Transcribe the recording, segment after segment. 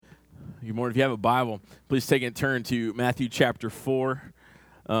Good morning. If you have a Bible, please take and turn to Matthew chapter 4.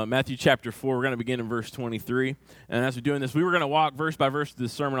 Matthew chapter 4, we're going to begin in verse 23. And as we're doing this, we were going to walk verse by verse through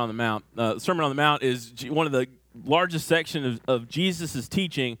the Sermon on the Mount. The Sermon on the Mount is one of the largest sections of Jesus'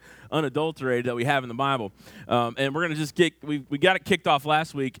 teaching, unadulterated, that we have in the Bible. And we're going to just we got it kicked off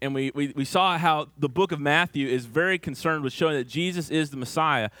last week, and we saw how the book of Matthew is very concerned with showing that Jesus is the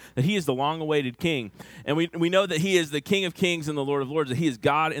Messiah, that he is the long-awaited king. And we know that he is the King of kings and the Lord of lords, that he is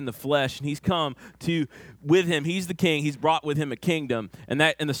God in the flesh, and he's come with him, he's the king, he's brought with him a kingdom. And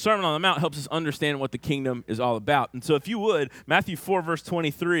the Sermon on the Mount helps us understand what the kingdom is all about. And so if you would, Matthew 4, verse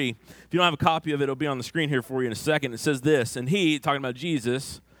 23, if you don't have a copy of it, it'll be on the screen here for you in a second. It says this, and he, talking about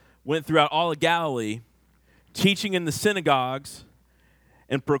Jesus, went throughout all of Galilee, teaching in the synagogues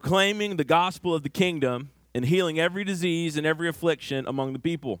and proclaiming the gospel of the kingdom and healing every disease and every affliction among the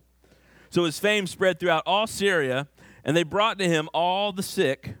people. So his fame spread throughout all Syria, and they brought to him all the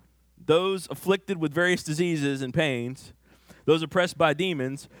sick, those afflicted with various diseases and pains, those oppressed by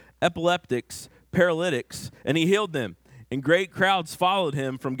demons, epileptics, paralytics, and he healed them. And great crowds followed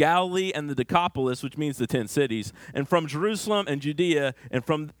him from Galilee and the Decapolis, which means the 10 cities, and from Jerusalem and Judea, and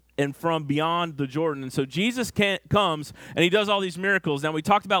from beyond the Jordan. And so Jesus comes, and he does all these miracles. Now, we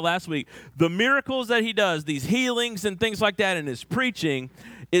talked about last week, the miracles that he does, these healings and things like that in his preaching,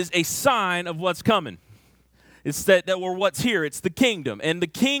 is a sign of what's coming. It's that we're what's here. It's the kingdom. And the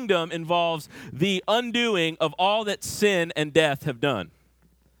kingdom involves the undoing of all that sin and death have done.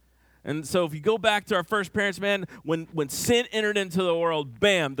 And so if you go back to our first parents, man, when sin entered into the world,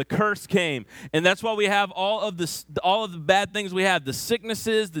 bam, the curse came. And that's why we have all of the bad things we have, the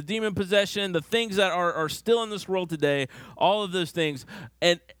sicknesses, the demon possession, the things that are still in this world today, all of those things.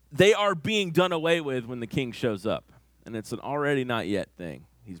 And they are being done away with when the king shows up. And it's an already not yet thing.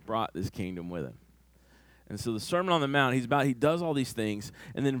 He's brought this kingdom with him. And so the Sermon on the Mount, he does all these things.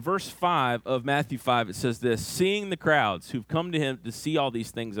 And then verse 5 of Matthew 5, it says this, seeing the crowds who've come to him to see all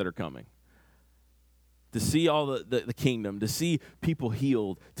these things that are coming, to see all the kingdom, to see people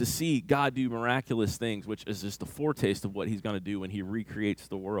healed, to see God do miraculous things, which is just a foretaste of what he's going to do when he recreates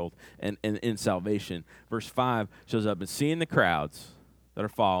the world and in salvation. Verse 5 shows up, and seeing the crowds that are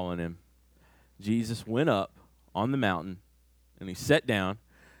following him, Jesus went up on the mountain, and he sat down,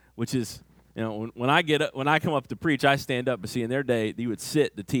 which is... You know, when I come up to preach, I stand up. But see, in their day, you would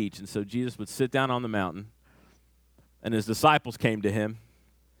sit to teach. And so Jesus would sit down on the mountain, and his disciples came to him,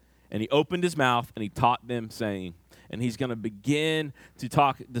 and he opened his mouth, and he taught them, saying, and he's going to begin to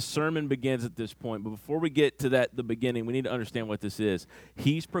talk. The sermon begins at this point. But before we get to the beginning, we need to understand what this is.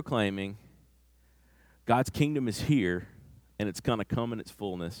 He's proclaiming God's kingdom is here, and it's going to come in its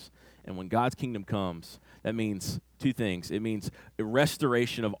fullness. And when God's kingdom comes, that means two things. It means a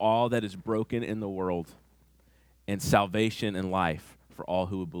restoration of all that is broken in the world and salvation and life for all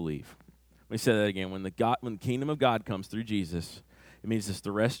who would believe. Let me say that again. When the kingdom of God comes through Jesus, it means it's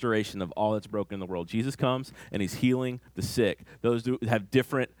the restoration of all that's broken in the world. Jesus comes, and he's healing the sick, those who have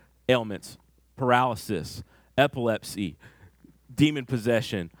different ailments, paralysis, epilepsy, demon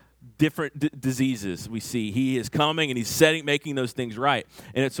possession, different diseases we see. He is coming and he's making those things right.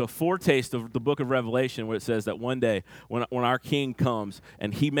 And it's a foretaste of the book of Revelation where it says that one day when our King comes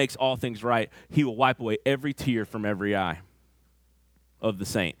and he makes all things right, he will wipe away every tear from every eye of the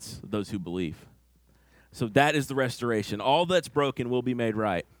saints, those who believe. So that is the restoration. All that's broken will be made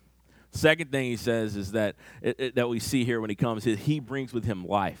right. Second thing he says is that that we see here when he comes is he brings with him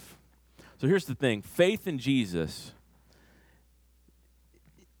life. So here's the thing. Faith in Jesus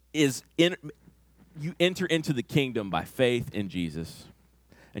you enter into the kingdom by faith in Jesus,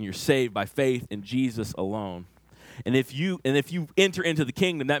 and you're saved by faith in Jesus alone. And if you enter into the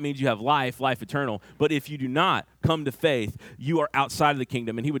kingdom, that means you have life eternal. But if you do not come to faith, you are outside of the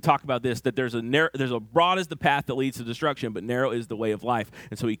kingdom. And he would talk about this, that there's a broad is the path that leads to destruction, but narrow is the way of life.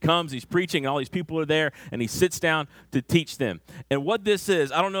 And so he comes, he's preaching, and all these people are there, and he sits down to teach them. And what this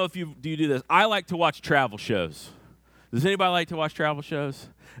is, I don't know if you do this. I like to watch travel shows. Does anybody like to watch travel shows?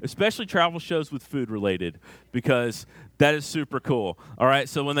 Especially travel shows with food related, because that is super cool. All right,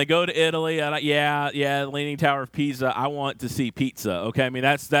 so when they go to Italy, the Leaning Tower of Pisa, I want to see pizza. Okay, I mean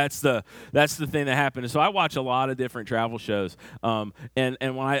that's the thing that happens. So I watch a lot of different travel shows, and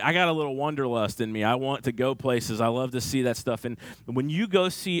when I got a little wanderlust in me, I want to go places. I love to see that stuff. And when you go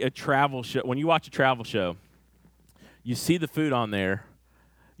see a travel show, when you watch a travel show, you see the food on there.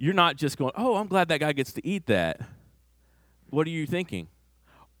 You're not just going, "Oh, I'm glad that guy gets to eat that." What are you thinking?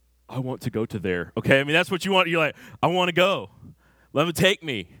 I want to go to there. Okay, I mean, that's what you want. You're like, I want to go. Let them take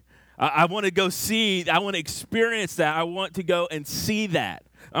me. I want to go see. I want to experience that. I want to go and see that.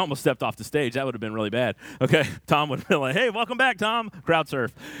 I almost stepped off the stage. That would have been really bad. Okay, Tom would have been like, hey, welcome back, Tom. Crowd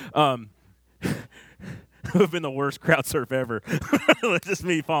surf. It would have been the worst crowd surf ever. Just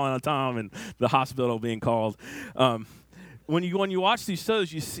me falling on Tom and the hospital being called. When you watch these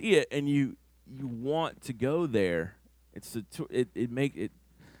shows, you see it and you want to go there.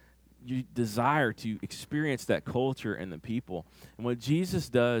 You desire to experience that culture and the people. And what Jesus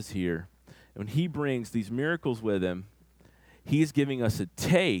does here, when he brings these miracles with him, he is giving us a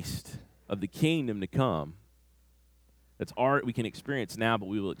taste of the kingdom to come. That's art we can experience now, but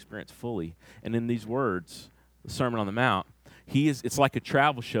we will experience fully. And in these words, the Sermon on the Mount, it's like a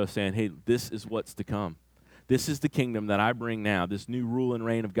travel show saying, hey, this is what's to come. This is the kingdom that I bring now, this new rule and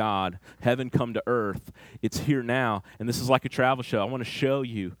reign of God, heaven come to earth. It's here now, and this is like a travel show. I want to show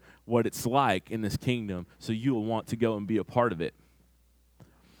you what it's like in this kingdom so you will want to go and be a part of it.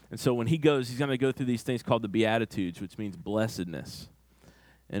 And so when he goes, he's going to go through these things called the Beatitudes, which means blessedness.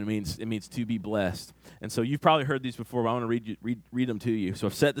 And it means to be blessed. And so you've probably heard these before, but I want to read them to you. So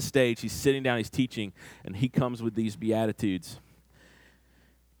I've set the stage. He's sitting down, he's teaching, and he comes with these Beatitudes.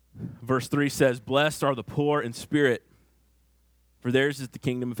 Verse 3 says, blessed are the poor in spirit, for theirs is the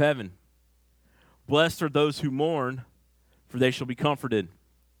kingdom of heaven. Blessed are those who mourn, for they shall be comforted.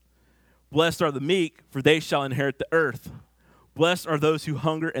 Blessed are the meek, for they shall inherit the earth. Blessed are those who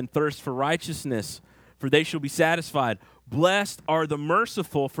hunger and thirst for righteousness, for they shall be satisfied. Blessed are the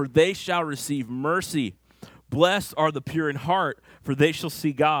merciful, for they shall receive mercy. Blessed are the pure in heart, for they shall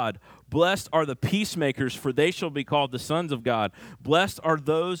see God. Blessed are the peacemakers, for they shall be called the sons of God. Blessed are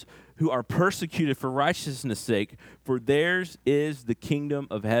those who are persecuted for righteousness' sake, for theirs is the kingdom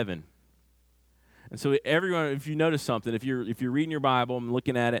of heaven. And so everyone, if you notice something, if you're reading your Bible and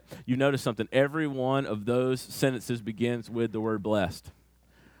looking at it, you notice something. Every one of those sentences begins with the word blessed.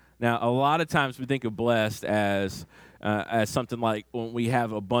 Now, a lot of times we think of blessed as something like when we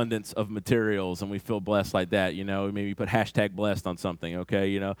have abundance of materials and we feel blessed like that, maybe put hashtag blessed on something,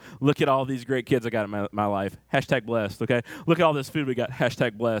 okay, look at all these great kids I got in my life, hashtag blessed, okay, look at all this food we got,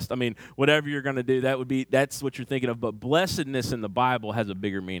 hashtag blessed. I mean, whatever you're going to do, that's what you're thinking of, but blessedness in the Bible has a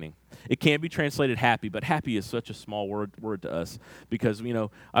bigger meaning. It can be translated happy, but happy is such a small word to us because,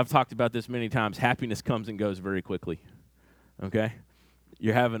 I've talked about this many times, happiness comes and goes very quickly, okay?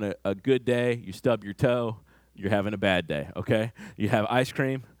 You're having a good day, you stub your toe, you're having a bad day, okay? You have ice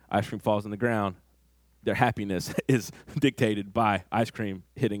cream falls on the ground. Their happiness is dictated by ice cream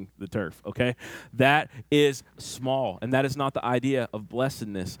hitting the turf, okay? That is small, and that is not the idea of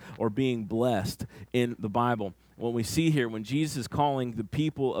blessedness or being blessed in the Bible. What we see here, when Jesus is calling the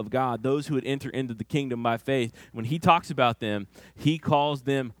people of God, those who would enter into the kingdom by faith, when he talks about them, he calls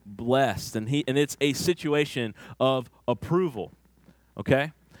them blessed, and it's a situation of approval.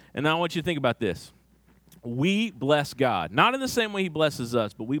 Okay? And now I want you to think about this. We bless God, not in the same way he blesses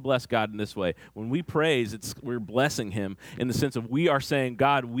us, but we bless God in this way. When we praise, we're blessing him in the sense of we are saying,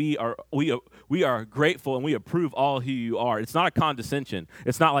 God, we are grateful and we approve all who you are. It's not a condescension.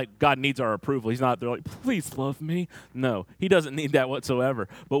 It's not like God needs our approval. He's not there like, please love me. No, he doesn't need that whatsoever.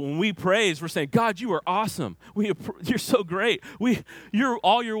 But when we praise, we're saying, God, you are awesome. You're so great.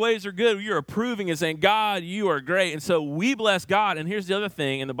 All your ways are good. You're approving and saying, God, you are great. And so we bless God. And here's the other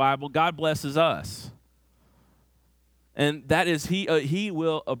thing in the Bible, God blesses us. And that is he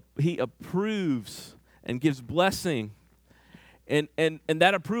approves and gives blessing. And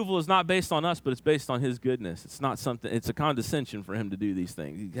that approval is not based on us, but it's based on his goodness. It's a condescension for him to do these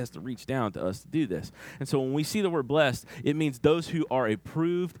things. He has to reach down to us to do this. And so when we see the word blessed, it means those who are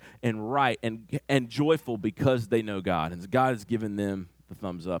approved and right and joyful because they know God. And God has given them the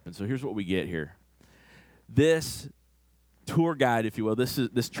thumbs up. And so here's what we get here. This tour guide, if you will,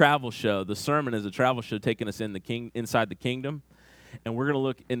 this travel show. The sermon is a travel show taking us inside the kingdom. And we're going to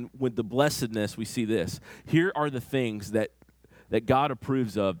look, and with the blessedness, we see this. Here are the things that God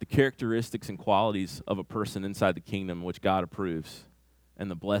approves of, the characteristics and qualities of a person inside the kingdom which God approves,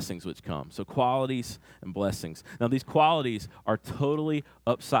 and the blessings which come. So qualities and blessings. Now, these qualities are totally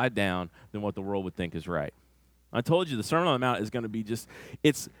upside down than what the world would think is right. I told you the Sermon on the Mount is going to be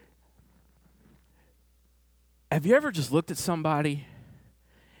have you ever just looked at somebody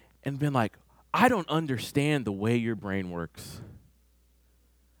and been like, I don't understand the way your brain works?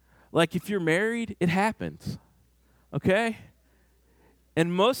 Like if you're married, it happens, okay?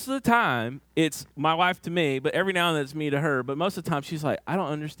 And most of the time, it's my wife to me, but every now and then it's me to her. But most of the time, she's like, I don't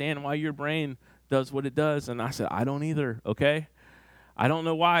understand why your brain does what it does. And I said, I don't either, okay? I don't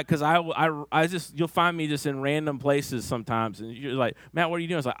know why, because you'll find me just in random places sometimes. And you're like, Matt, what are you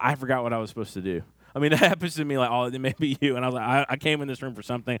doing? It's like, I forgot what I was supposed to do. I mean, it happens to me like, oh, it may be you. And I was like, I came in this room for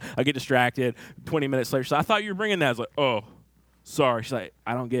something. I get distracted. 20 minutes later, so I thought you were bringing that. I was like, oh, Sorry. She's like,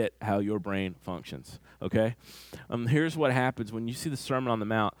 I don't get how your brain functions, okay? Here's what happens when you see the Sermon on the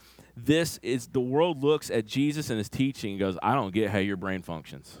Mount. This is, the world looks at Jesus and his teaching and goes, I don't get how your brain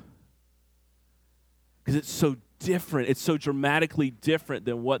functions. Because it's so different. It's so dramatically different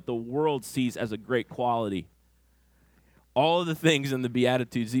than what the world sees as a great quality. All of the things in the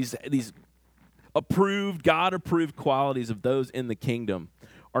Beatitudes, these approved, God-approved qualities of those in the kingdom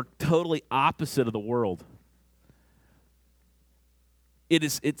are totally opposite of the world.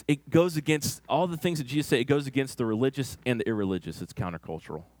 It goes against all the things that Jesus said. It goes against the religious and the irreligious. It's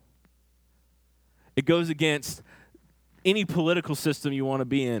countercultural. It goes against any political system you want to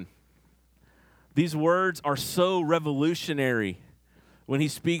be in. These words are so revolutionary when he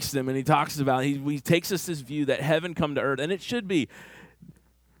speaks them and he talks about, he takes us this view that heaven come to earth, and it should be.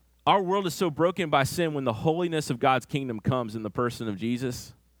 Our world is so broken by sin. When the holiness of God's kingdom comes in the person of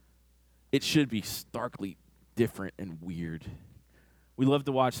Jesus, it should be starkly different and weird. We love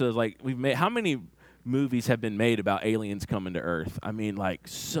to watch those. Like, how many movies have been made about aliens coming to Earth? I mean, like,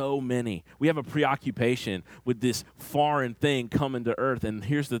 so many. We have a preoccupation with this foreign thing coming to Earth. And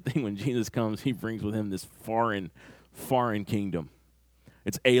here's the thing: when Jesus comes, he brings with him this foreign kingdom.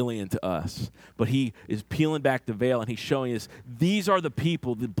 It's alien to us. But he is peeling back the veil, and he's showing us these are the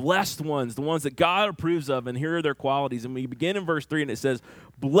people, the blessed ones, the ones that God approves of, and here are their qualities. And we begin in verse 3, and it says,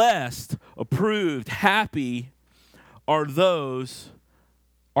 blessed, approved, happy are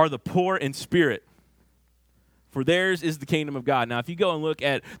the poor in spirit, for theirs is the kingdom of God. Now, if you go and look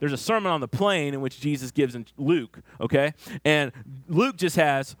at, there's a Sermon on the Plain in which Jesus gives in Luke, okay? And Luke just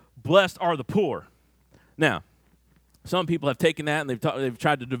has, blessed are the poor. Now, some people have taken that and they've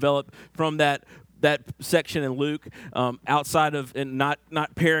tried to develop from that section in Luke, outside of, and not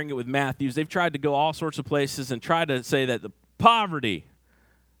pairing it with Matthew's. They've tried to go all sorts of places and try to say that the poverty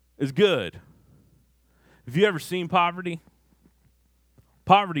is good. Have you ever seen poverty?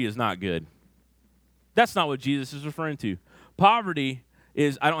 Poverty is not good. That's not what Jesus is referring to. Poverty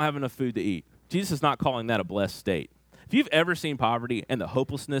is, I don't have enough food to eat. Jesus is not calling that a blessed state. If you've ever seen poverty and the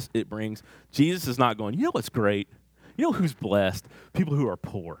hopelessness it brings, Jesus is not going, you know what's great? You know who's blessed? People who are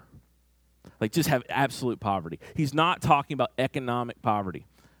poor. Like, just have absolute poverty. He's not talking about economic poverty.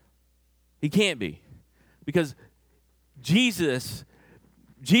 He can't be. Because Jesus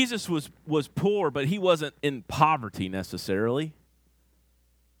was poor, but he wasn't in poverty necessarily.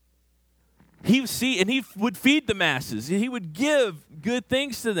 He would feed the masses. He would give good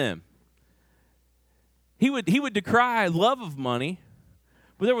things to them. He would decry love of money,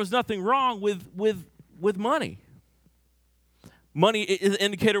 but there was nothing wrong with money. Money is an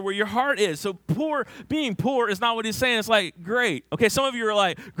indicator where your heart is. So being poor is not what he's saying. It's like, great. Okay, some of you are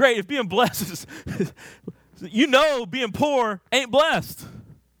like, great, if being blessed is, being poor ain't blessed.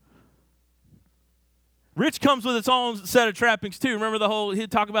 Rich comes with its own set of trappings too. Remember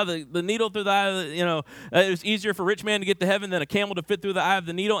he'd talk about the needle through the eye. It was easier for a rich man to get to heaven than a camel to fit through the eye of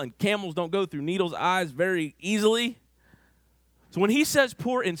the needle, and camels don't go through needles' eyes very easily. So when he says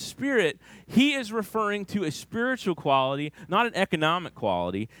poor in spirit, he is referring to a spiritual quality, not an economic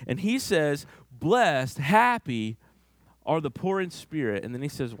quality. And he says, blessed, happy are the poor in spirit. And then he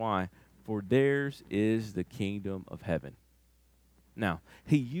says, why? For theirs is the kingdom of heaven. Now,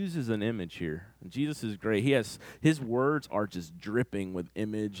 he uses an image here. Jesus is great. His words are just dripping with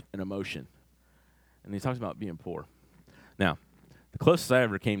image and emotion. And he talks about being poor. Now, the closest I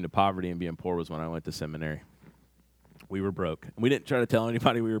ever came to poverty and being poor was when I went to seminary. We were broke. We didn't try to tell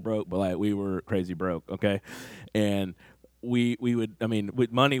anybody we were broke, but we were crazy broke, okay? And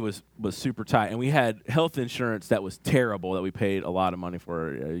money was super tight, and we had health insurance that was terrible that we paid a lot of money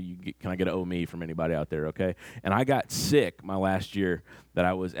for. Can I get an OME from anybody out there, okay? And I got sick my last year that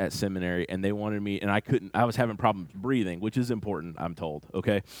I was at seminary, and they wanted me, and I was having problems breathing, which is important, I'm told,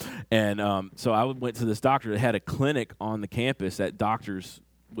 okay? And so I went to this doctor that had a clinic on the campus that doctors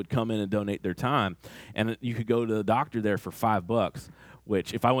would come in and donate their time, and you could go to the doctor there for $5,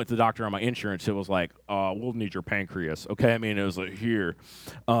 which if I went to the doctor on my insurance, it was like, we'll need your pancreas, okay? I mean, it was like, here.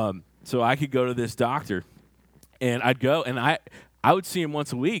 So I could go to this doctor, and I'd go, and I would see him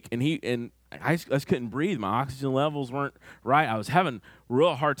once a week, and I just couldn't breathe. My oxygen levels weren't right. I was having a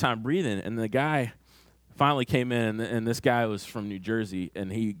real hard time breathing, and the guy finally came in, and this guy was from New Jersey,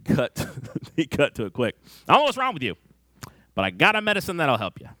 and he cut to it quick. I don't know what's wrong with you, but I got a medicine that'll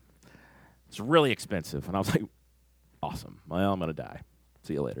help you. It's really expensive. And I was like, awesome. Well, I'm going to die.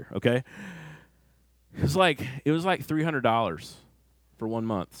 See you later, okay? It was like $300 for 1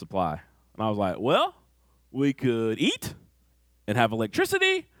 month supply. And I was like, well, we could eat and have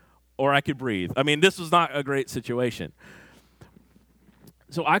electricity, or I could breathe. I mean, this was not a great situation.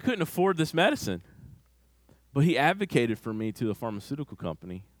 So I couldn't afford this medicine. But he advocated for me to a pharmaceutical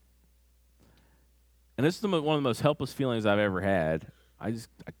company. And this is one of the most helpless feelings I've ever had. I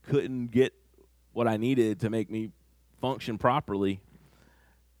couldn't get what I needed to make me function properly.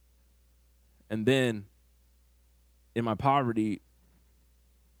 And then in my poverty,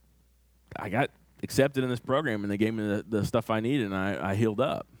 I got accepted in this program, and they gave me the stuff I needed, and I healed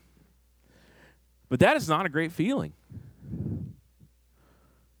up. But that is not a great feeling.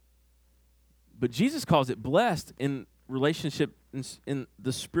 But Jesus calls it blessed in relationship in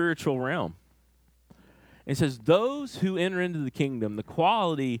the spiritual realm. And it says, those who enter into the kingdom, the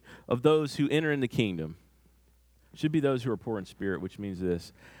quality of those who enter into the kingdom should be those who are poor in spirit, which means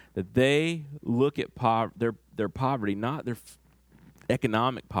this, that they look at their poverty, not their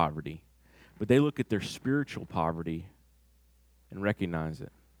economic poverty, but they look at their spiritual poverty and recognize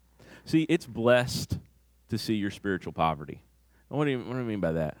it. See, it's blessed to see your spiritual poverty. What do I mean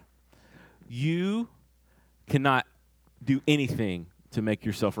by that? You cannot do anything to make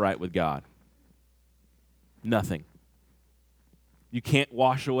yourself right with God. Nothing. You can't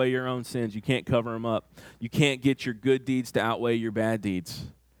wash away your own sins. You can't cover them up. You can't get your good deeds to outweigh your bad deeds.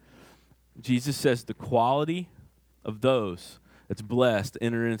 Jesus says the quality of those that's blessed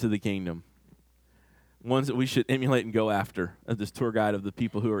enter into the kingdom. Ones that we should emulate and go after, as this tour guide of the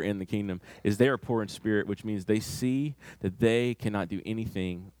people who are in the kingdom, is they are poor in spirit, which means they see that they cannot do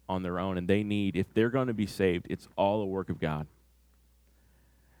anything on their own, and they need, if they're going to be saved, it's all a work of God.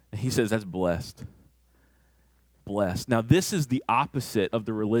 And he says that's blessed. Blessed. Now, this is the opposite of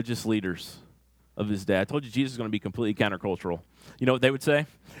the religious leaders of his day. I told you Jesus is going to be completely countercultural. You know what they would say?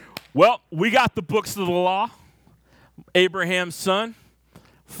 Well, we got the books of the law, Abraham's son,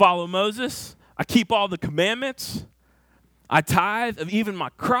 follow Moses, I keep all the commandments. I tithe of even my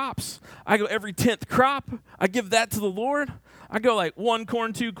crops. I go every 10th crop. I give that to the Lord. I go like 1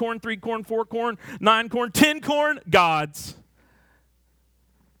 corn, 2 corn, 3 corn, 4 corn, 9 corn, 10 corn, God's.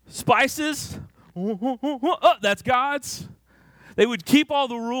 Spices, that's God's. They would keep all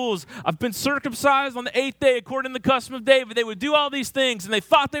the rules. I've been circumcised on the 8th day according to the custom of David. They would do all these things, and they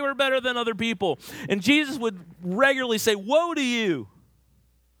thought they were better than other people. And Jesus would regularly say, woe to you.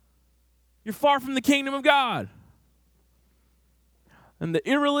 You're far from the kingdom of God. And the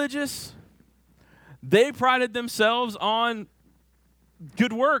irreligious, they prided themselves on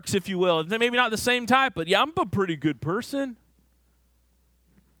good works, if you will. Maybe not the same type, but yeah, I'm a pretty good person.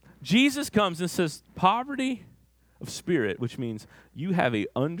 Jesus comes and says, poverty of spirit, which means you have an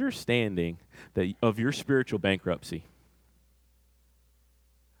understanding of your spiritual bankruptcy.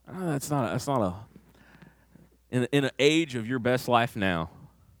 That's not in an age of your best life now.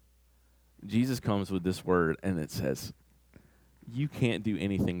 Jesus comes with this word, and it says, you can't do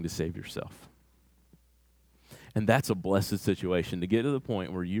anything to save yourself. And that's a blessed situation, to get to the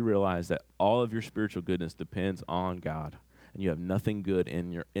point where you realize that all of your spiritual goodness depends on God, and you have nothing good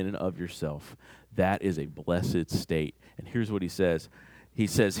in and of yourself. That is a blessed state. And here's what he says. He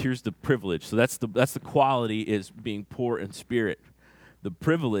says, here's the privilege. So that's the quality, is being poor in spirit. The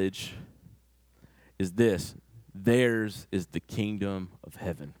privilege is this. Theirs is the kingdom of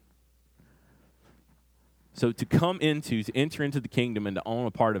heaven. So to enter into the kingdom and to own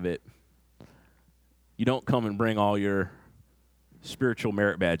a part of it, you don't come and bring all your spiritual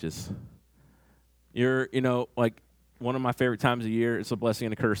merit badges. Like one of my favorite times of the year, it's a blessing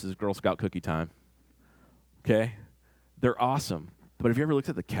and a curse, is Girl Scout cookie time. Okay? They're awesome. But have you ever looked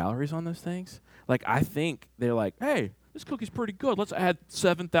at the calories on those things? Like, I think they're like, hey, this cookie's pretty good. Let's add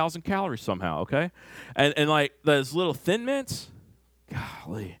 7,000 calories somehow, okay? And like those little Thin Mints,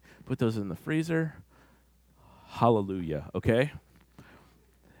 golly, put those in the freezer. Hallelujah, okay?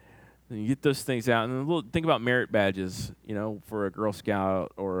 And you get those things out, and think about merit badges, for a Girl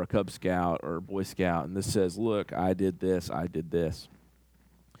Scout or a Cub Scout or a Boy Scout, and this says, look, I did this.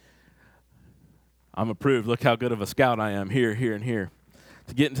 I'm approved. Look how good of a scout I am here, and here.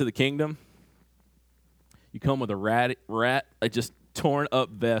 To get into the kingdom, you come with a just torn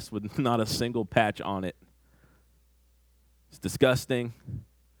up vest with not a single patch on it. It's disgusting.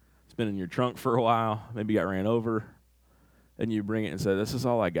 It's been in your trunk for a while. Maybe you got ran over. And you bring it and say, this is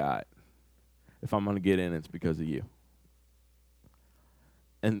all I got. If I'm going to get in, it's because of you.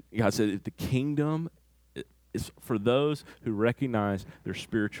 And God said, the kingdom is for those who recognize their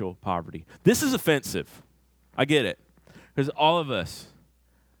spiritual poverty. This is offensive. I get it. Because all of us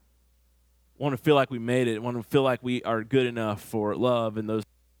want to feel like we made it, want to feel like we are good enough for love and those.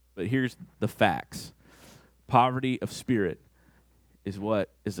 But here's the facts. Poverty of spirit is what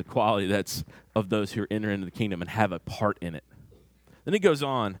is the quality that's of those who enter into the kingdom and have a part in it. Then he goes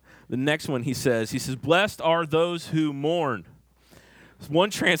on. The next one he says, blessed are those who mourn. One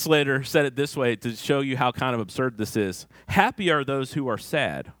translator said it this way to show you how kind of absurd this is. Happy are those who are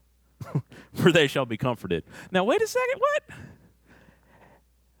sad, for they shall be comforted. Now, wait a second, what?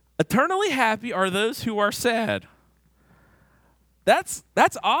 Eternally happy are those who are sad. That's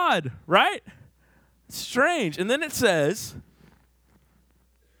odd, right? Strange. And then it says,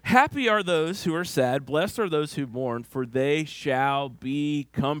 happy are those who are sad, blessed are those who mourn, for they shall be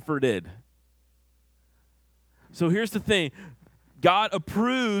comforted. So here's the thing. God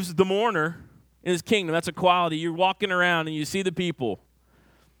approves the mourner in his kingdom. That's a quality. You're walking around and you see the people.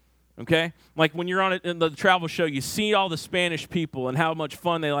 Okay? Like when you're on in the travel show, you see all the Spanish people and how much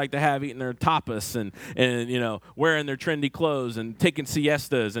fun they like to have eating their tapas and wearing their trendy clothes and taking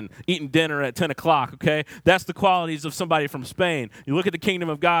siestas and eating dinner at 10 o'clock, okay? That's the qualities of somebody from Spain. You look at the kingdom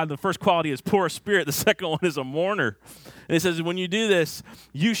of God, the first quality is poor of spirit. The second one is a mourner. And it says, when you do this,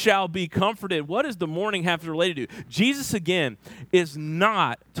 you shall be comforted. What does the mourning have to relate to? Jesus, again, is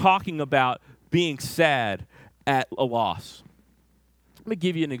not talking about being sad at a loss. Let me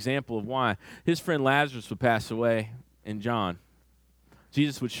give you an example of why. His friend Lazarus would pass away in John.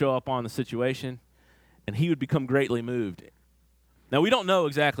 Jesus would show up on the situation, and he would become greatly moved. Now, we don't know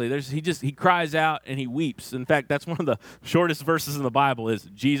exactly. He cries out, and he weeps. In fact, that's one of the shortest verses in the Bible is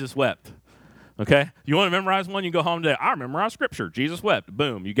Jesus wept. Okay? You want to memorize one? You go home today. I memorize Scripture. Jesus wept.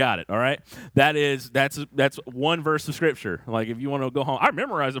 Boom, you got it, all right? That's one verse of Scripture. Like if you want to go home, I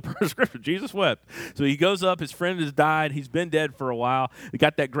memorize a verse of Scripture. Jesus wept. So he goes up. His friend has died. He's been dead for a while. We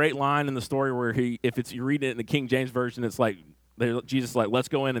got that great line in the story where you read it in the King James Version, it's like, Jesus like, let's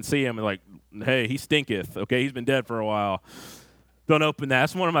go in and see him. And like, hey, he stinketh. Okay, he's been dead for a while. Don't open that.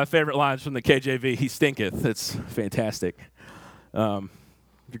 That's one of my favorite lines from the KJV. He stinketh. It's fantastic.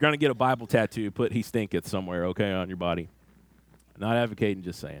 If you're going to get a Bible tattoo, put he stinketh somewhere, okay, on your body. Not advocating,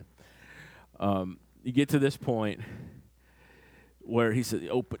 just saying. You get to this point where he said,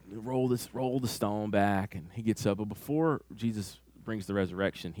 roll the stone back, and he gets up. But before Jesus brings the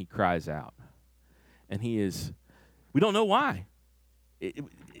resurrection, he cries out. And we don't know why.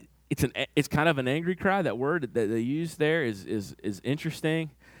 It's kind of an angry cry. That word that they use there is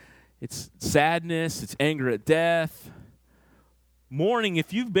interesting. It's sadness. It's anger at death. Mourning,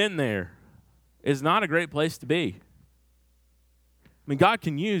 if you've been there, is not a great place to be. I mean, God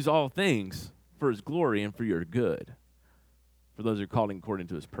can use all things for his glory and for your good, for those who are called according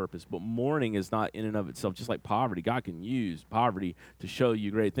to his purpose. But mourning is not in and of itself, just like poverty. God can use poverty to show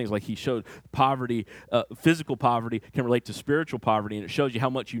you great things. Like he showed poverty, physical poverty can relate to spiritual poverty, and it shows you how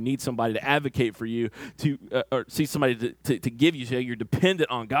much you need somebody to advocate for you, or see somebody to give you, so you're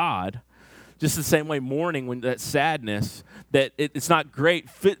dependent on God. Just the same way mourning, when that sadness, that it's not great,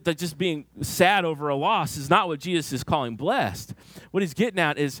 that just being sad over a loss is not what Jesus is calling blessed. What he's getting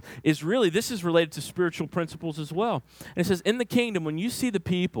at is really, this is related to spiritual principles as well. And it says, in the kingdom, when you see the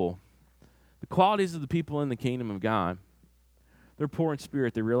people, the qualities of the people in the kingdom of God, they're poor in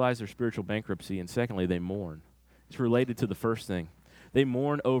spirit, they realize their spiritual bankruptcy, and secondly, they mourn. It's related to the first thing. They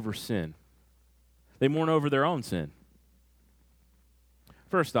mourn over sin. They mourn over their own sin.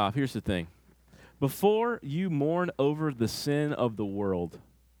 First off, here's the thing. Before you mourn over the sin of the world,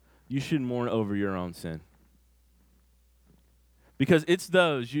 you should mourn over your own sin. Because it's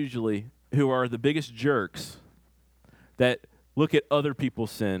those usually who are the biggest jerks that look at other people's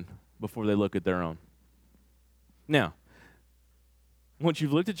sin before they look at their own. Now, once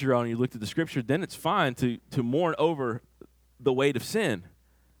you've looked at your own and you looked at the Scripture, then it's fine to mourn over the weight of sin.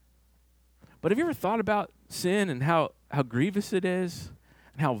 But have you ever thought about sin and how grievous it is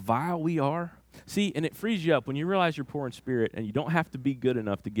and how vile we are? See, and it frees you up when you realize you're poor in spirit and you don't have to be good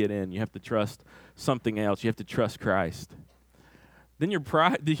enough to get in. You have to trust something else. You have to trust Christ. Then your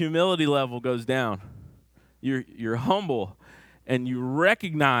pride, the humility level goes down. You're humble, and you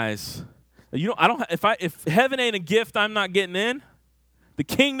recognize if heaven ain't a gift, I'm not getting in. The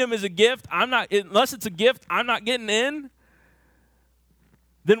kingdom is a gift. Unless it's a gift, I'm not getting in.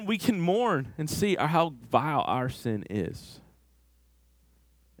 Then we can mourn and see how vile our sin is,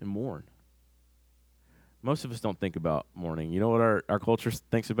 and mourn. Most of us don't think about mourning. You know what our culture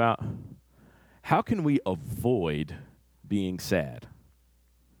thinks about? How can we avoid being sad?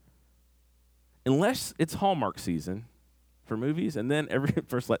 Unless it's Hallmark season for movies, and then every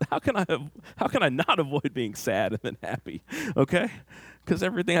first how can I not avoid being sad and then happy? Okay? Because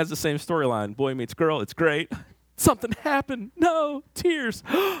everything has the same storyline. Boy meets girl, it's great. Something happened. No, tears.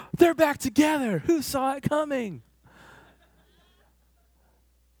 They're back together. Who saw it coming?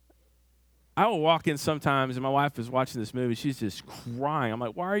 I will walk in sometimes, and my wife is watching this movie. She's just crying. I'm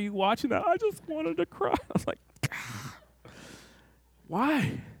like, why are you watching that? I just wanted to cry. I was like,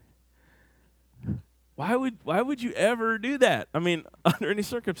 why? Why would you ever do that? I mean, under any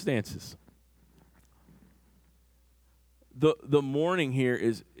circumstances. The mourning here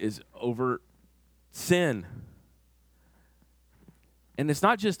is over sin. And it's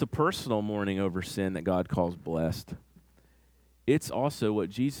not just a personal mourning over sin that God calls blessed. It's also what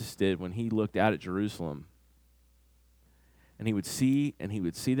Jesus did when he looked out at Jerusalem. And he would see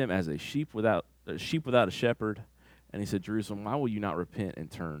them as a sheep without a shepherd. And he said, Jerusalem, why will you not repent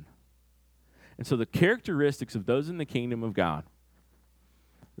and turn? And so the characteristics of those in the kingdom of God,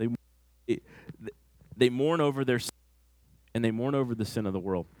 they mourn over their sin, and they mourn over the sin of the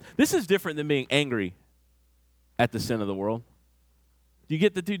world. This is different than being angry at the sin of the world. Do you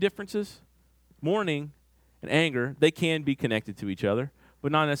get the two differences? Mourning and anger, they can be connected to each other,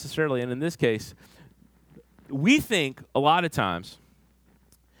 but not necessarily. And in this case, we think a lot of times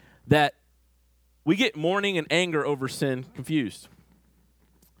that we get mourning and anger over sin confused.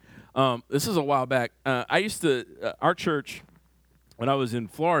 This is a while back. Our church, when I was in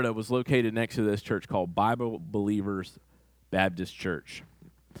Florida, was located next to this church called Bible Believers Baptist Church.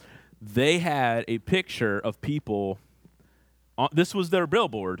 They had a picture of people. This was their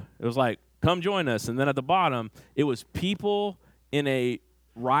billboard. It was like, come join us. And then at the bottom, it was people in a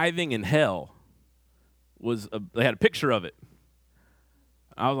writhing in hell. They had a picture of it.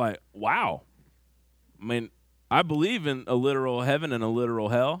 I was like, wow. I mean, I believe in a literal heaven and a literal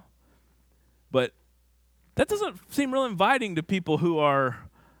hell, but that doesn't seem real inviting to people who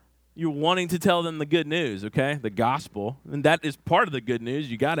you're wanting to tell them the good news, okay? The gospel. And that is part of the good news.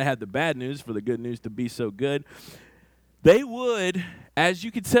 You got to have the bad news for the good news to be so good. They would, as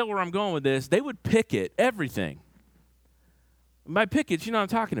you can tell where I'm going with this, they would picket everything. And by pickets, you know what I'm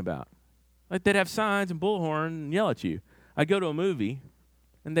talking about. Like they'd have signs and bullhorn and yell at you. I'd go to a movie,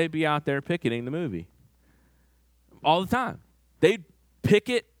 and they'd be out there picketing the movie. All the time. They'd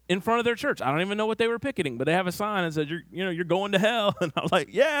picket in front of their church. I don't even know what they were picketing, but they have a sign that says, you're going to hell. And I was like,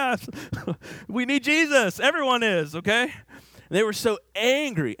 yes, we need Jesus. Everyone is, okay? And they were so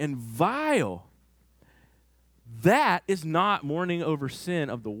angry and vile. That is not mourning over sin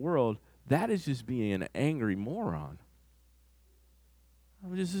of the world. That is just being an angry moron.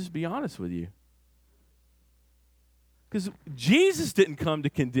 I'll just be honest with you. Because Jesus didn't come to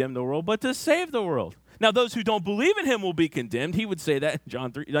condemn the world, but to save the world. Now, those who don't believe in him will be condemned. He would say that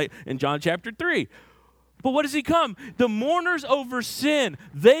in John chapter 3. But what does he come? The mourners over sin,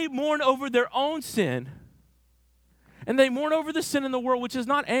 they mourn over their own sin. And they mourn over the sin in the world, which is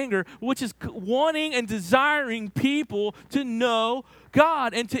not anger, which is wanting and desiring people to know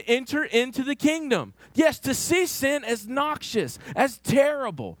God and to enter into the kingdom. Yes, to see sin as noxious, as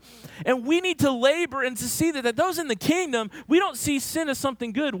terrible. And we need to labor and to see that those in the kingdom, we don't see sin as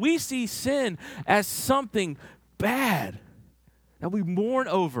something good. We see sin as something bad that we mourn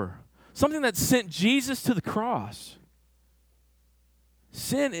over, something that sent Jesus to the cross.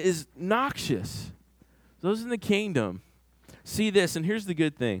 Sin is noxious. Those in the kingdom see this, and here's the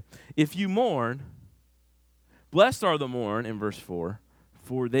good thing. If you mourn, blessed are the mourn, in verse 4,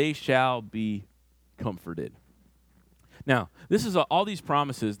 for they shall be comforted. Now, this is all these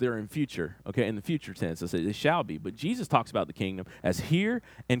promises, they're in future, okay, in the future tense. I say they shall be, but Jesus talks about the kingdom as here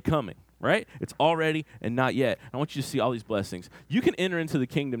and coming, right? It's already and not yet. I want you to see all these blessings. You can enter into the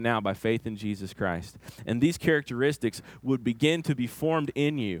kingdom now by faith in Jesus Christ, and these characteristics would begin to be formed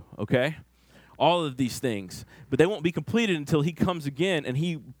in you, okay? All of these things, but they won't be completed until he comes again and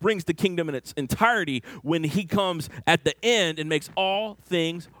he brings the kingdom in its entirety when he comes at the end and makes all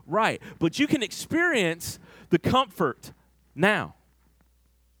things right. But you can experience the comfort now.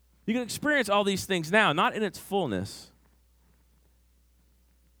 You can experience all these things now, not in its fullness,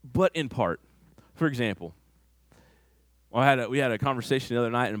 but in part. For example, we had a conversation the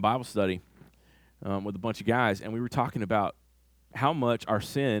other night in Bible study with a bunch of guys, and we were talking about how much our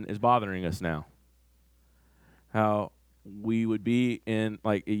sin is bothering us now. How we would be in,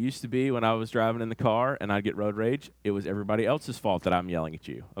 like it used to be when I was driving in the car and I'd get road rage, it was everybody else's fault that I'm yelling at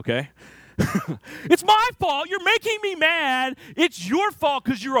you, okay? It's my fault. You're making me mad. It's your fault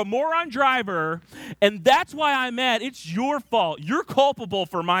because you're a moron driver, and that's why I'm mad. It's your fault. You're culpable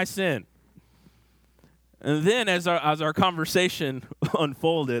for my sin. And then as our conversation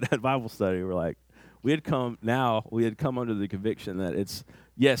unfolded at Bible study, we're like, we had come under the conviction that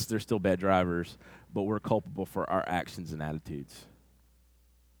yes, they're still bad drivers, but we're culpable for our actions and attitudes.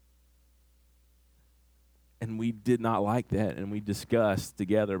 And we did not like that, and we discussed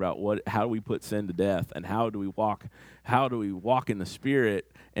together about how do we put sin to death, and how do we walk in the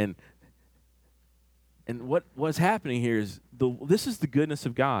Spirit, and what's happening here is this is the goodness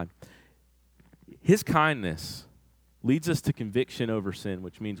of God. His kindness leads us to conviction over sin,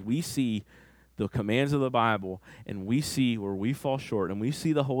 which means we see the commands of the Bible, and we see where we fall short, and we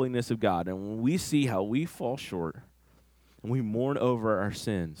see the holiness of God, and when we see how we fall short, and we mourn over our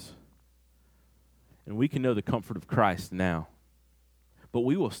sins, and we can know the comfort of Christ now. But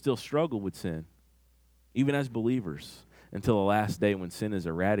we will still struggle with sin, even as believers, until the last day when sin is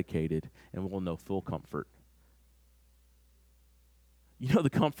eradicated and we'll know full comfort. You know the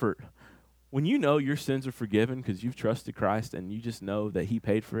comfort, when you know your sins are forgiven because you've trusted Christ and you just know that he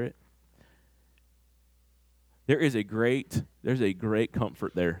paid for it, there's a great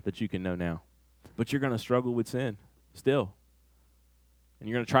comfort there that you can know now. But you're going to struggle with sin still. And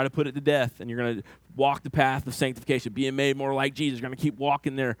you're going to try to put it to death, and you're going to walk the path of sanctification, being made more like Jesus. You're going to keep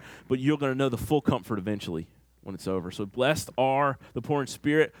walking there, but you're going to know the full comfort eventually when it's over. So blessed are the poor in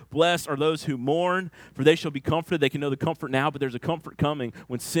spirit. Blessed are those who mourn, for they shall be comforted. They can know the comfort now, but there's a comfort coming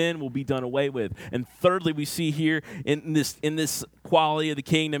when sin will be done away with. And thirdly, we see here in this quality of the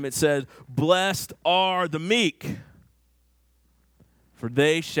kingdom, it says, blessed are the meek, for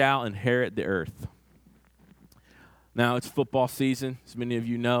they shall inherit the earth. Now, it's football season, as many of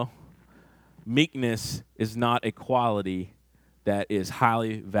you know. Meekness is not a quality that is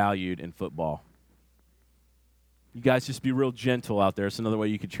highly valued in football. You guys just be real gentle out there. It's another way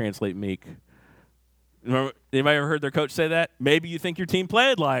you could translate meek. Remember, anybody ever heard their coach say that? Maybe you think your team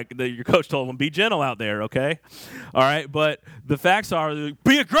played like your coach told them, be gentle out there, okay? All right, but the facts are,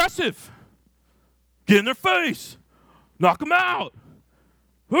 be aggressive. Get in their face. Knock them out.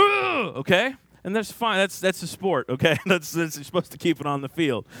 Okay? And that's fine. That's a sport, okay? That's you're supposed to keep it on the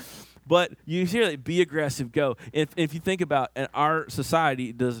field. But you hear that, be aggressive, go. If you think about it, our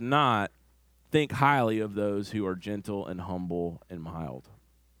society does not think highly of those who are gentle and humble and mild.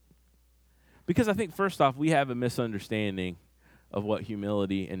 Because I think, first off, we have a misunderstanding of what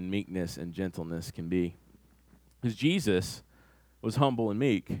humility and meekness and gentleness can be. Because Jesus was humble and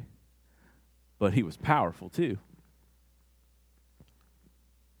meek, but he was powerful too.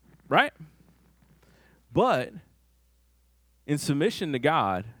 Right? But in submission to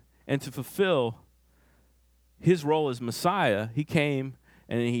God and to fulfill his role as Messiah, he came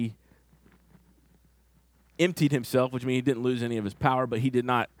and he emptied himself, which means he didn't lose any of his power, but he did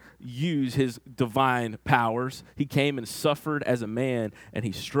not use his divine powers. He came and suffered as a man, and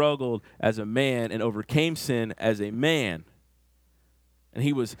he struggled as a man and overcame sin as a man. And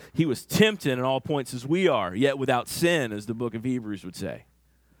he was tempted in all points as we are, yet without sin, as the book of Hebrews would say.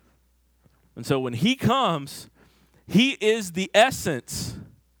 And so when he comes, he is the essence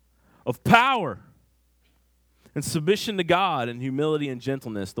of power and submission to God and humility and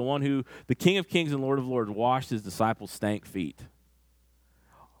gentleness, the one who, the King of Kings and Lord of Lords, washed his disciples' stank feet.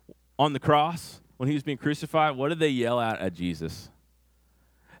 On the cross, when he was being crucified, what did they yell at Jesus?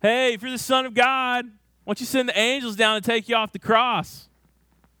 Hey, if you're the Son of God, why don't you send the angels down to take you off the cross?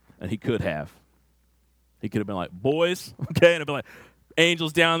 And he could have. He could have been like, boys, okay, and it'd been like,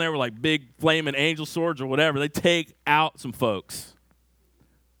 angels down there with like big flaming angel swords or whatever. They take out some folks.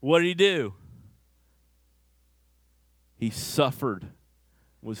 What did he do? He suffered,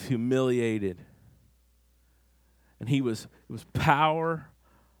 was humiliated. And it was power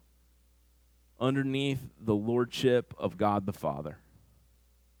underneath the lordship of God the Father.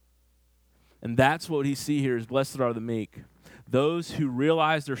 And that's what we see here is blessed are the meek. Those who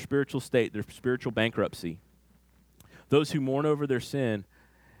realize their spiritual state, their spiritual bankruptcy. Those who mourn over their sin.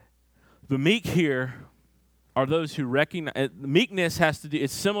 The meek here are those who recognize, meekness has to do,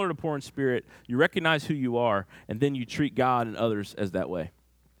 it's similar to poor in spirit. You recognize who you are, and then you treat God and others as that way.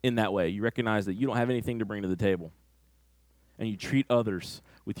 In that way, you recognize that you don't have anything to bring to the table. And you treat others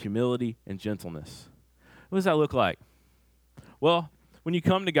with humility and gentleness. What does that look like? Well, when you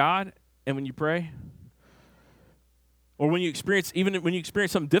come to God and when you pray, or when you experience, even when you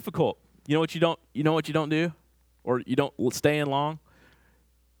experience something difficult, you know what you don't do? Or you don't stay in long?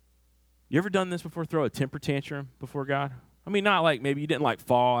 You ever done this before? Throw a temper tantrum before God? I mean, not like maybe you didn't like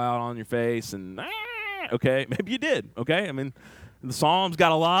fall out on your face and, okay, maybe you did, okay? I mean, the Psalms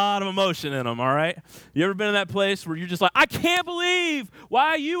got a lot of emotion in them, all right? You ever been in that place where you're just like, I can't believe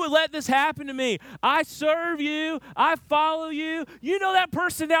why you would let this happen to me. I serve you. I follow you. You know that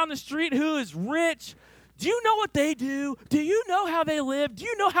person down the street who is rich? Do you know what they do? Do you know how they live? Do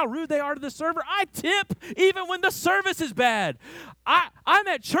you know how rude they are to the server? I tip even when the service is bad. I'm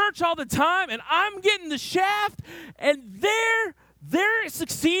at church all the time, and I'm getting the shaft, and they're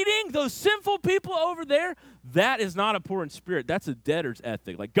succeeding. Those sinful people over there, that is not a poor in spirit. That's a debtor's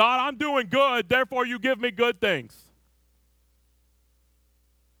ethic. Like, God, I'm doing good, therefore you give me good things.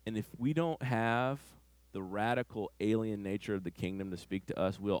 And if we don't have the radical alien nature of the kingdom to speak to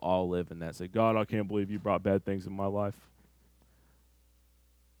us, we'll all live in that. Say, God, I can't believe you brought bad things in my life.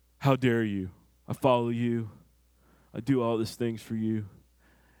 How dare you? I follow you. I do all these things for you.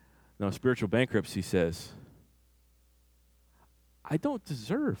 No, spiritual bankruptcy says, I don't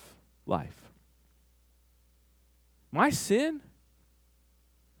deserve life. My sin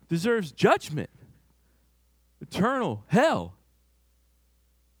deserves judgment, eternal hell.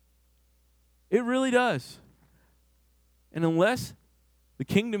 It really does. And unless the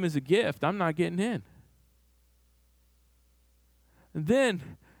kingdom is a gift, I'm not getting in. And then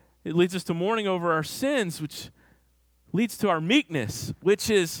it leads us to mourning over our sins, which leads to our meekness, which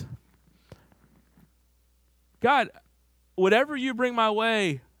is, God, whatever you bring my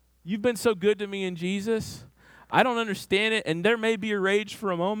way, you've been so good to me in Jesus. I don't understand it, and there may be a rage for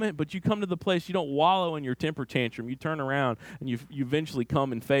a moment, but you come to the place, you don't wallow in your temper tantrum. You turn around, and you eventually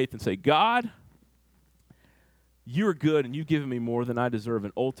come in faith and say, God, you are good, and you've given me more than I deserve,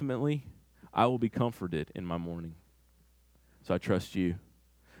 and ultimately, I will be comforted in my mourning. So I trust you.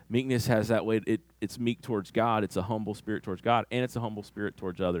 Meekness has that way. It's meek towards God. It's a humble spirit towards God, and it's a humble spirit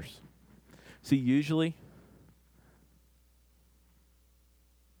towards others. See, usually,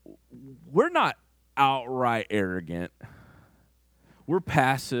 we're not outright arrogant. We're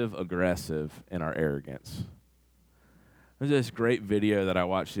passive-aggressive in our arrogance. There's this great video that I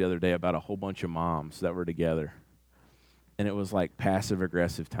watched the other day about a whole bunch of moms that were together, and it was like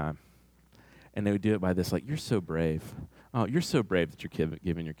passive-aggressive time. And they would do it by this, like, you're so brave. Oh, you're so brave that you're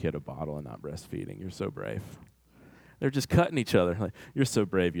giving your kid a bottle and not breastfeeding. You're so brave. They're just cutting each other. Like, you're so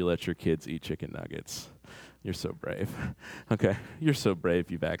brave you let your kids eat chicken nuggets. You're so brave. Okay, you're so brave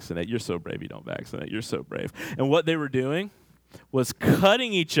you vaccinate. You're so brave you don't vaccinate. You're so brave. And what they were doing was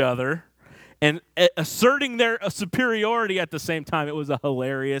cutting each other and asserting their superiority at the same time. It was a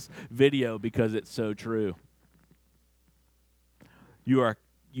hilarious video because it's so true. You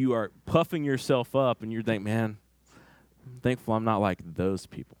are puffing yourself up, and you're thinking, man, I'm thankful I'm not like those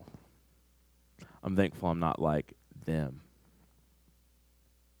people. I'm thankful I'm not like them.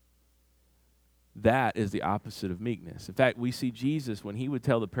 That is the opposite of meekness. In fact, we see Jesus when he would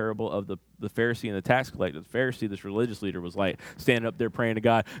tell the parable of the Pharisee and the tax collector. The Pharisee, this religious leader, was like standing up there praying to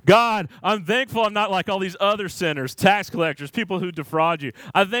God. God, I'm thankful I'm not like all these other sinners, tax collectors, people who defraud you.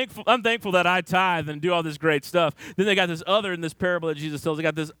 I'm thankful that I tithe and do all this great stuff. Then they got this other, in this parable that Jesus tells, they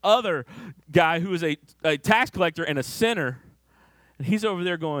got this other guy who is a tax collector and a sinner. And he's over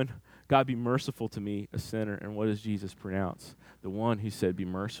there going, God, be merciful to me, a sinner. And what does Jesus pronounce? The one who said, be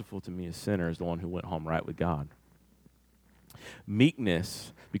merciful to me, a sinner, is the one who went home right with God.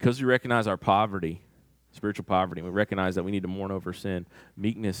 Meekness, because we recognize our poverty, spiritual poverty, we recognize that we need to mourn over sin.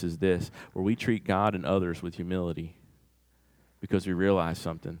 Meekness is this, where we treat God and others with humility because we realize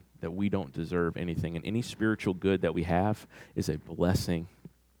something, that we don't deserve anything. And any spiritual good that we have is a blessing.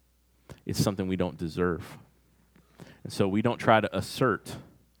 It's something we don't deserve. And so we don't try to assert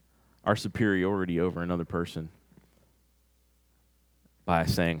our superiority over another person by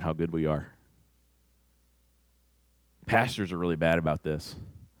saying how good we are. Pastors are really bad about this.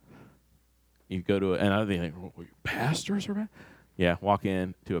 You go to and I think, pastors are bad? Yeah, walk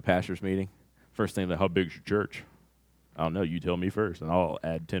in to a pastor's meeting. First thing, like, how big's your church? I don't know. You tell me first, and I'll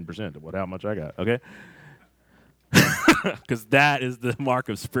add 10% to how much I got. Okay, because that is the mark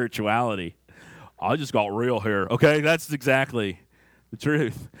of spirituality. I just got real here. Okay, that's exactly the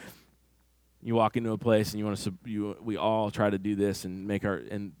truth. You walk into a place and you want to. We all try to do this and make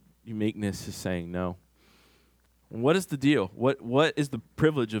meekness is saying no. And what is the deal? What is the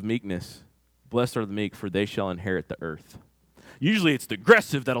privilege of meekness? Blessed are the meek, for they shall inherit the earth. Usually it's the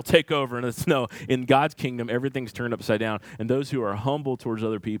aggressive that'll take over, and it's no. In God's kingdom, everything's turned upside down, and those who are humble towards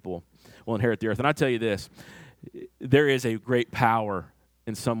other people will inherit the earth. And I tell you this, there is a great power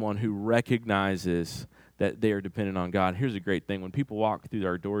in someone who recognizes that they are dependent on God. Here's a great thing. When people walk through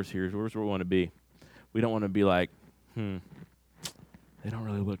our doors here, here's where we want to be. We don't want to be like, they don't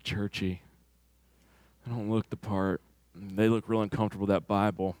really look churchy. They don't look the part. They look real uncomfortable with that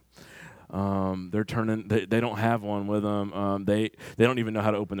Bible. They don't have one with them. They don't even know how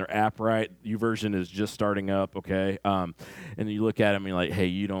to open their app right. YouVersion is just starting up, okay? And you look at them and you're like, hey,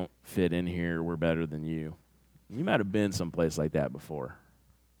 you don't fit in here. We're better than you. You might have been someplace like that before.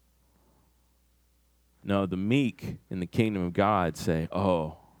 No, the meek in the kingdom of God say,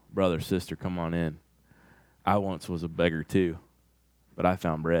 oh, brother, sister, come on in. I once was a beggar too, but I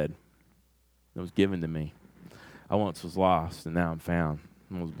found bread. It was given to me. I once was lost, and now I'm found.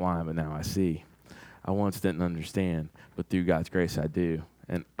 I was blind, but now I see. I once didn't understand, but through God's grace I do.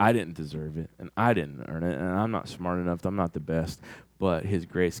 And I didn't deserve it, and I didn't earn it, and I'm not smart enough, I'm not the best, but his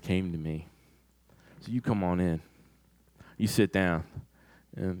grace came to me. So you come on in. You sit down.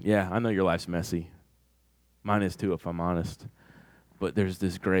 And yeah, I know your life's messy. Mine is too, if I'm honest. but there's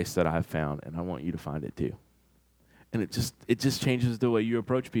this grace that I've found, and I want you to find it too. And it just changes the way you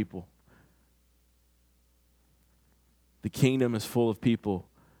approach people. The kingdom is full of people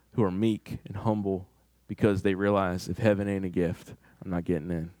who are meek and humble because they realize if heaven ain't a gift, I'm not getting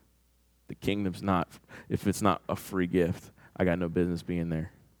in. The kingdom's not, if it's not a free gift, I got no business being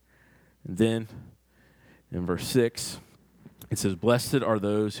there. And then in verse 6, it says, "Blessed are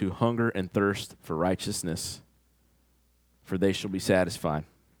those who hunger and thirst for righteousness, for they shall be satisfied."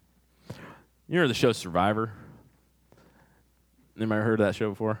 You know the show Survivor? Anybody heard of that show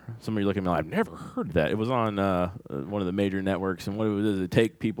before? Some of you look at me like, I've never heard of that. It was on one of the major networks, and what it was is they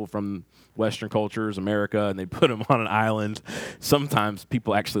take people from Western cultures, America, and they put them on an island. Sometimes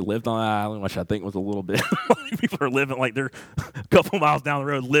people actually lived on the island, which I think was a little bit. People are living like they're a couple miles down the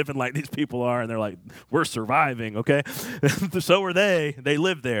road living like these people are, and they're like, we're surviving, okay? So were they. They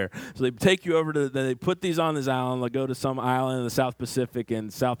lived there. So they take you over to, they put these on this island, like go to some island in the South Pacific in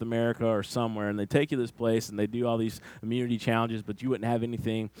South America or somewhere, and they take you to this place, and they do all these immunity challenges, but you wouldn't have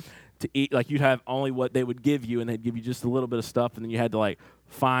anything to eat. Like, you'd have only what they would give you, and they'd give you just a little bit of stuff, and then you had to, like,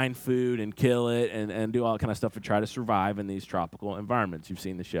 find food and kill it and do all that kind of stuff to try to survive in these tropical environments. You've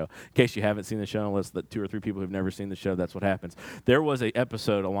seen the show. In case you haven't seen the show, unless the 2 or 3 people who've never seen the show, that's what happens. There was an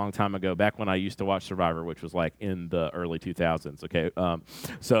episode a long time ago, back when I used to watch Survivor, which was, like, in the early 2000s, okay?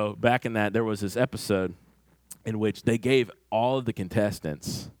 So back in that, there was this episode in which they gave all of the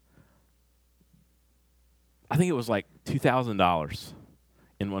contestants, I think it was like $2,000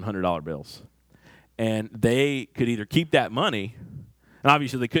 in $100 bills. And they could either keep that money, and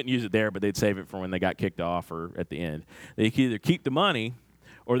obviously they couldn't use it there, but they'd save it for when they got kicked off or at the end. They could either keep the money,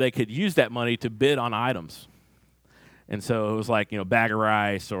 or they could use that money to bid on items. And so it was like, bag of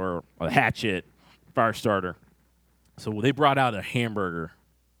rice or a hatchet, fire starter. So they brought out a hamburger.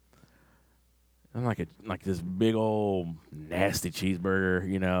 And like this big old nasty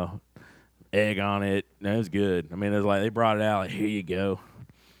cheeseburger, egg on it. No, it was good. I mean, it was like they brought it out, like, here you go.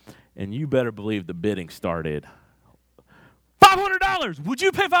 And you better believe the bidding started. $500! Would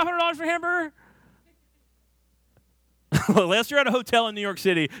you pay $500 for a hamburger? Unless you're at a hotel in New York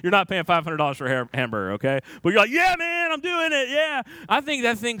City, you're not paying $500 for a hamburger, okay? But you're like, yeah, man, I'm doing it, yeah. I think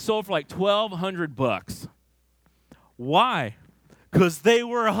that thing sold for like $1,200. Why? Because they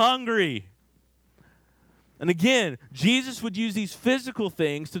were hungry. And again, Jesus would use these physical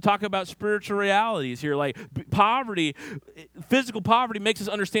things to talk about spiritual realities here. Like poverty, physical poverty makes us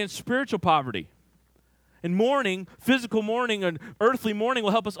understand spiritual poverty. And mourning, physical mourning and earthly mourning will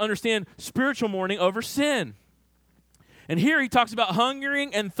help us understand spiritual mourning over sin. And here he talks about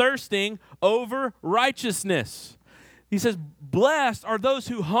hungering and thirsting over righteousness. He says, blessed are those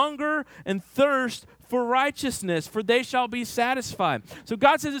who hunger and thirst for righteousness, for they shall be satisfied. So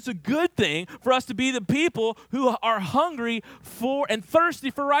God says it's a good thing for us to be the people who are hungry for and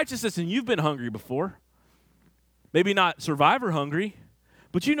thirsty for righteousness. And you've been hungry before. Maybe not Survivor hungry,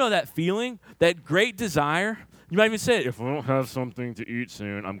 but you know that feeling, that great desire. You might even say, if I don't have something to eat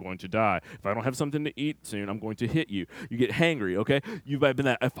soon, I'm going to die. If I don't have something to eat soon, I'm going to hit you. You get hangry, okay? You might have been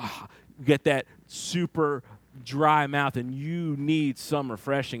that, you get that super dry mouth and you need some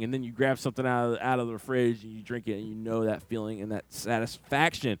refreshing, and then you grab something out of the fridge and you drink it, and you know that feeling and that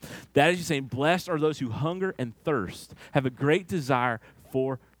satisfaction. That is just saying, blessed are those who hunger and thirst, have a great desire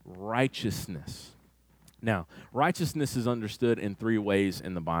for righteousness. Now, righteousness is understood in 3 ways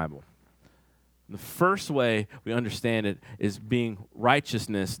in the Bible. The first way we understand it is being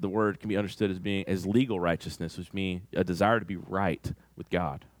righteousness. The word can be understood as being as legal righteousness, which means a desire to be right with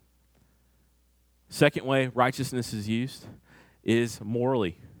God. Second way righteousness is used is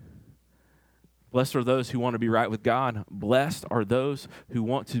morally. Blessed are those who want to be right with God. Blessed are those who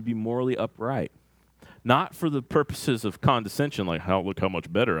want to be morally upright. Not for the purposes of condescension, like, look how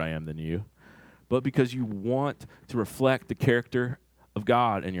much better I am than you, but because you want to reflect the character of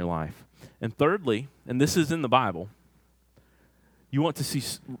God in your life. And thirdly, and this is in the Bible, you want to see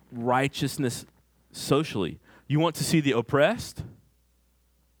righteousness socially. You want to see the oppressed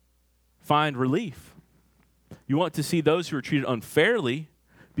find relief. You want to see those who are treated unfairly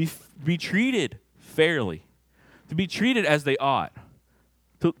be treated fairly, to be treated as they ought.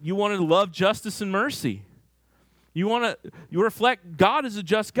 You want to love justice and mercy. You reflect God as a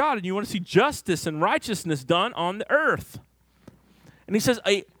just God, and you want to see justice and righteousness done on the earth. And he says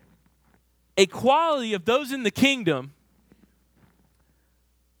a quality of those in the kingdom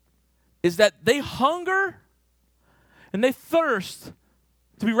is that they hunger and they thirst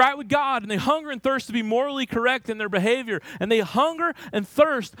to be right with God, and they hunger and thirst to be morally correct in their behavior, and they hunger and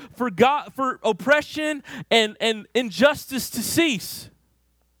thirst for God, for oppression and injustice to cease.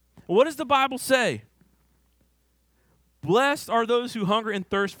 What does the Bible say? Blessed are those who hunger and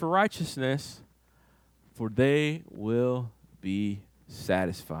thirst for righteousness, for they will be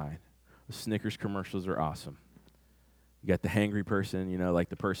satisfied. The Snickers commercials are awesome. You got the hangry person, like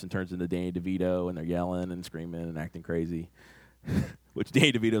the person turns into Danny DeVito and they're yelling and screaming and acting crazy, which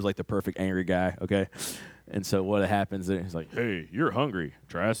Danny DeVito's like the perfect angry guy, okay? And so what happens is he's like, hey, you're hungry.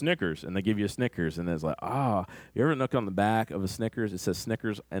 Try a Snickers. And they give you a Snickers. And it's like, you ever look on the back of a Snickers? It says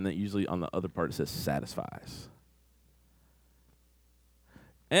Snickers, and then usually on the other part it says satisfies.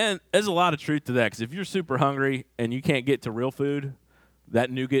 And there's a lot of truth to that, because if you're super hungry and you can't get to real food, that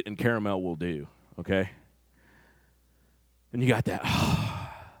nougat and caramel will do, okay? And you got that.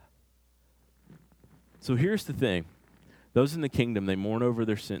 So here's the thing. Those in the kingdom, they mourn over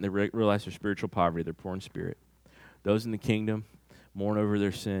their sin. They realize their spiritual poverty. They're poor in spirit. Those in the kingdom mourn over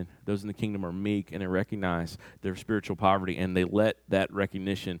their sin. Those in the kingdom are meek, and they recognize their spiritual poverty, and they let that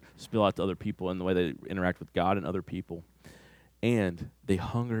recognition spill out to other people in the way they interact with God and other people. And they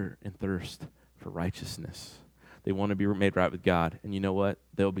hunger and thirst for righteousness. They want to be made right with God. And you know what?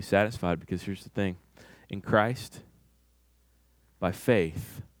 They'll be satisfied, because here's the thing. In Christ, by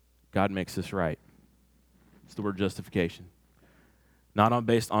faith, God makes us right. It's the word justification. Not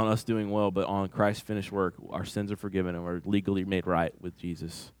based on us doing well, but on Christ's finished work. Our sins are forgiven and we're legally made right with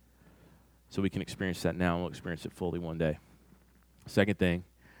Jesus. So we can experience that now, and we'll experience it fully one day. Second thing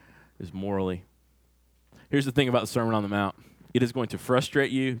is morally. Here's the thing about the Sermon on the Mount. It is going to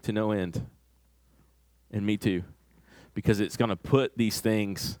frustrate you to no end. And me too. Because it's going to put these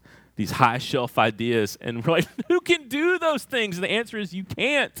things, these high shelf ideas, and we're like, who can do those things? And the answer is you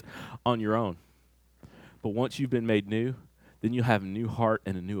can't on your own. But once you've been made new, then you'll have a new heart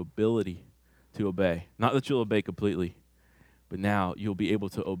and a new ability to obey. Not that you'll obey completely, but now you'll be able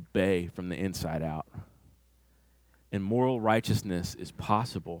to obey from the inside out. And moral righteousness is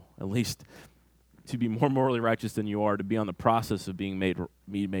possible, at least to be more morally righteous than you are, to be on the process of being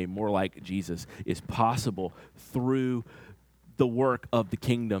made more like Jesus, is possible through the work of the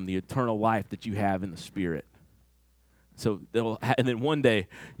kingdom, the eternal life that you have in the Spirit. So, and then one day,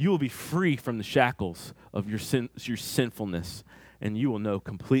 you will be free from the shackles of your sinfulness, and you will know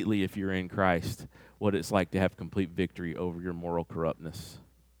completely, if you're in Christ, what it's like to have complete victory over your moral corruptness,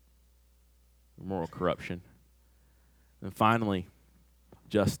 moral corruption. And finally,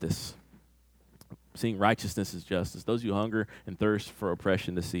 justice. Seeing righteousness as justice. Those who hunger and thirst for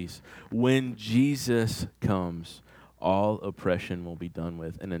oppression to cease. When Jesus comes, all oppression will be done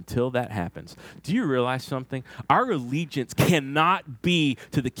with. And until that happens, do you realize something? Our allegiance cannot be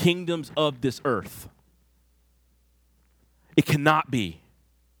to the kingdoms of this earth. It cannot be.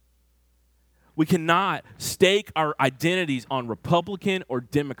 We cannot stake our identities on Republican or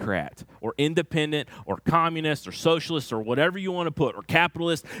Democrat or independent or communist or socialist or whatever you want to put, or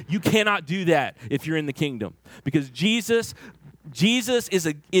capitalist. You cannot do that if you're in the kingdom, because Jesus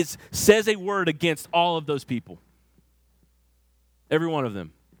says a word against all of those people. Every one of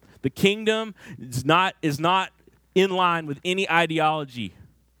them. The kingdom is not in line with any ideology,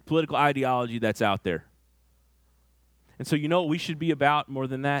 political ideology that's out there. And so you know what we should be about more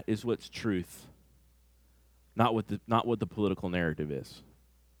than that is what's truth. Not what the political narrative is.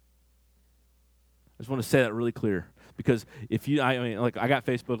 I just want to say that really clear, because I got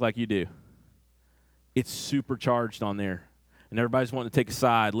Facebook like you do. It's supercharged on there. And everybody's wanting to take a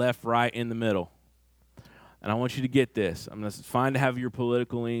side, left, right, in the middle. And I want you to get this. It's fine to have your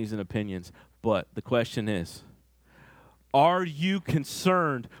political leanings and opinions, but the question is, are you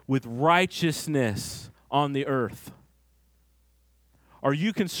concerned with righteousness on the earth? Are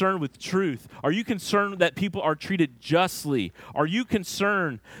you concerned with truth? Are you concerned that people are treated justly? Are you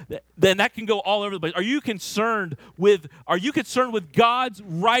concerned then that can go all over the place. Are you concerned with God's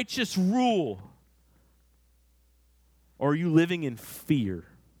righteous rule? Or are you living in fear?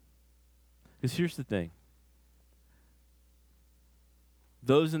 Because here's the thing.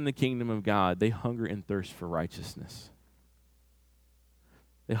 Those in the kingdom of God, they hunger and thirst for righteousness.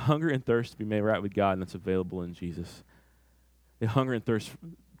 They hunger and thirst to be made right with God, and that's available in Jesus. They hunger and thirst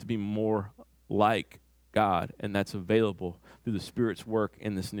to be more like God, and that's available through the Spirit's work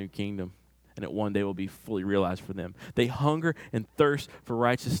in this new kingdom, and it one day will be fully realized for them. They hunger and thirst for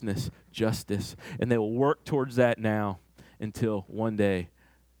righteousness, justice, and they will work towards that now until one day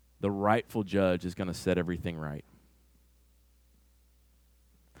the rightful judge is going to set everything right.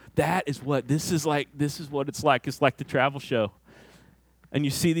 This is what it's like. It's like the travel show. And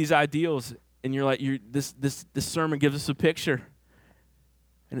you see these ideals, and you're like, this sermon gives us a picture.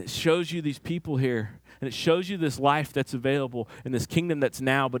 And it shows you these people here. And it shows you this life that's available and this kingdom that's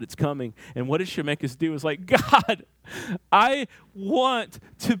now, but it's coming. And what it should make us do is like, God, I want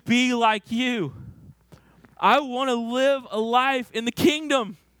to be like you. I want to live a life in the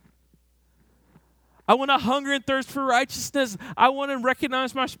kingdom. I want to hunger and thirst for righteousness. I want to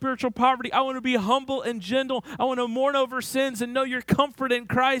recognize my spiritual poverty. I want to be humble and gentle. I want to mourn over sins and know your comfort in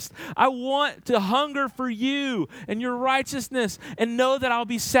Christ. I want to hunger for you and your righteousness and know that I'll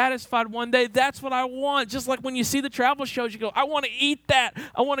be satisfied one day. That's what I want. Just like when you see the travel shows, you go, I want to eat that.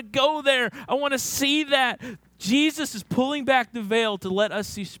 I want to go there. I want to see that. Jesus is pulling back the veil to let us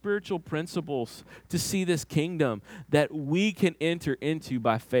see spiritual principles, to see this kingdom that we can enter into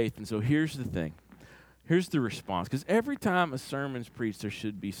by faith. And so here's the thing. Here's the response, because every time a sermon's preached, there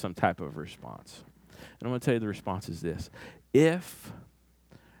should be some type of response. And I'm going to tell you the response is this. If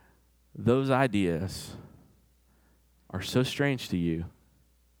those ideas are so strange to you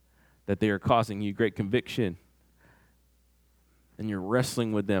that they are causing you great conviction and you're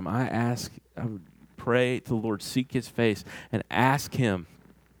wrestling with them, I would pray to the Lord, seek his face, and ask him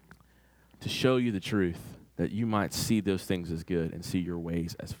to show you the truth, that you might see those things as good and see your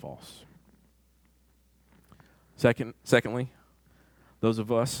ways as false. Secondly, those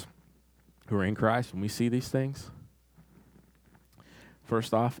of us who are in Christ, when we see these things,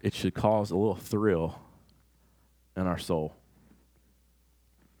 first off, it should cause a little thrill in our soul.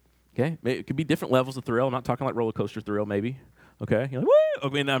 Okay? It could be different levels of thrill. I'm not talking like roller coaster thrill, maybe. Okay? You're like, woo!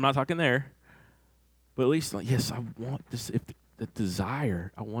 I mean, I'm not talking there. But at least, like, yes, I want this, if the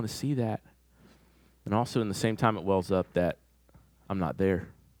desire, I want to see that. And also, in the same time, it wells up that I'm not there.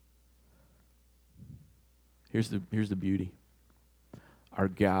 Here's the beauty. Our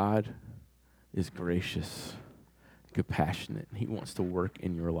God is gracious, compassionate, and he wants to work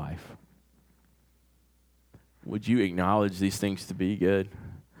in your life. Would you acknowledge these things to be good?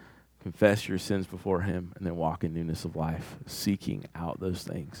 Confess your sins before him, and then walk in newness of life, seeking out those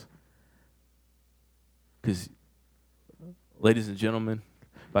things. Because, ladies and gentlemen,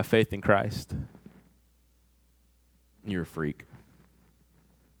 by faith in Christ, you're a freak.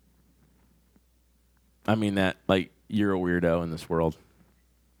 I mean that, like, you're a weirdo in this world.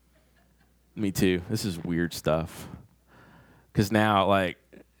 Me too. This is weird stuff. Because now, like,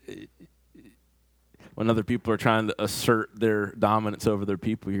 when other people are trying to assert their dominance over their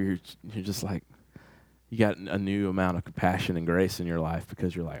people, you're just like, you got a new amount of compassion and grace in your life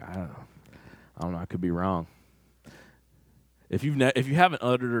because you're like, I don't know, I could be wrong. If you haven't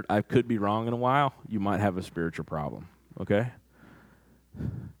uttered I could be wrong in a while, you might have a spiritual problem, okay?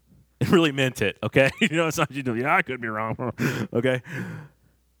 It really meant it, okay? You know, it's not you do. Yeah, I could be wrong, okay?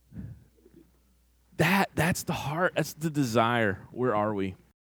 That's the heart. That's the desire. Where are we?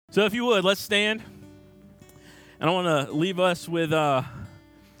 So if you would, let's stand. And I want to leave us with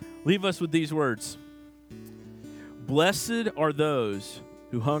these words. Blessed are those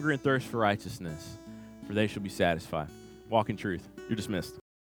who hunger and thirst for righteousness, for they shall be satisfied. Walk in truth. You're dismissed.